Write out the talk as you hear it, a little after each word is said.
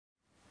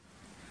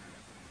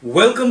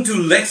Welcome to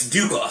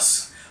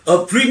Lexdukos,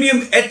 a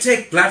premium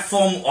edtech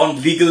platform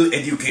on legal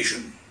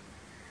education.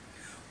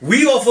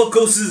 We offer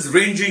courses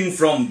ranging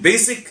from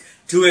basic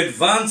to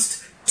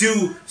advanced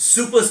to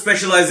super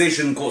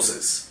specialization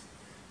courses.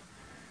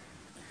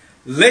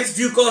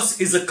 Lexdukos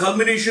is a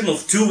culmination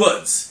of two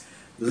words,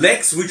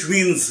 lex, which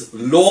means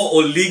law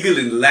or legal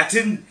in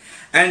Latin,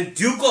 and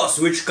dukos,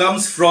 which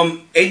comes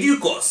from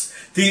edukos,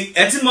 the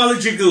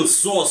etymological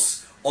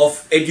source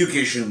of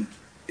education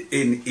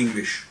in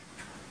English.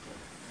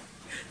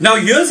 Now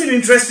here's an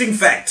interesting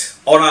fact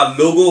on our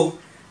logo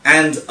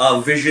and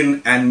our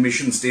vision and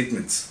mission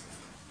statements.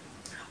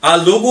 Our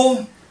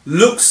logo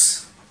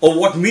looks, or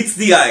what meets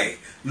the eye,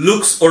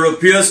 looks or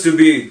appears to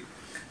be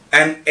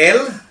an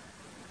L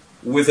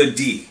with a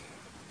D.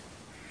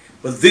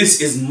 But this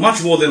is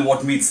much more than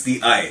what meets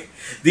the eye.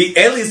 The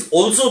L is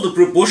also the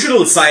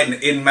proportional sign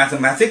in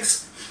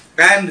mathematics,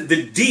 and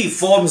the D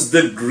forms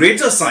the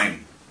greater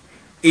sign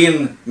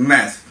in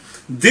math.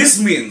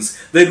 This means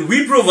that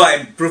we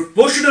provide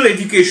proportional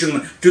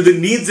education to the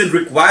needs and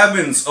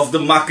requirements of the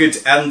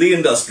market and the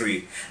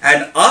industry,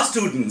 and our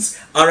students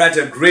are at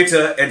a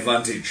greater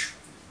advantage.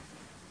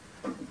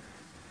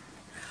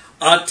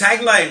 Our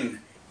tagline,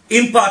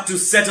 impart to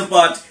set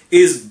apart,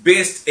 is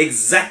based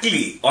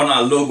exactly on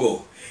our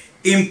logo.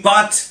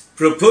 Impart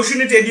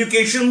proportionate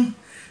education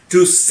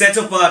to set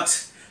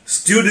apart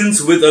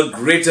students with a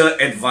greater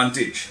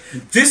advantage.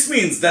 This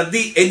means that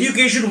the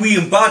education we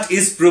impart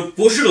is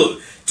proportional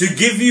to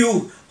give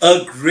you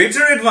a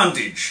greater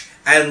advantage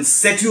and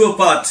set you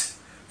apart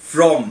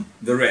from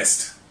the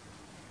rest.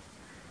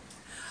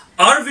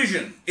 Our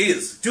vision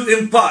is to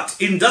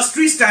impart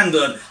industry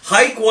standard,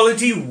 high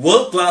quality,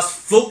 world class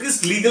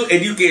focused legal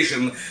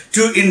education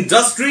to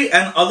industry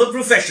and other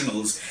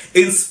professionals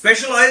in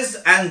specialized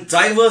and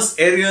diverse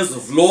areas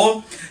of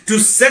law to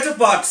set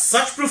apart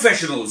such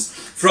professionals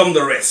from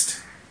the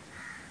rest.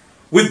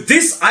 With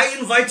this, I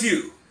invite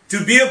you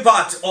to be a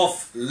part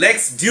of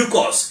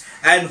Lexdukos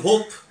and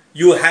hope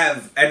you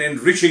have an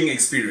enriching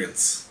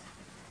experience.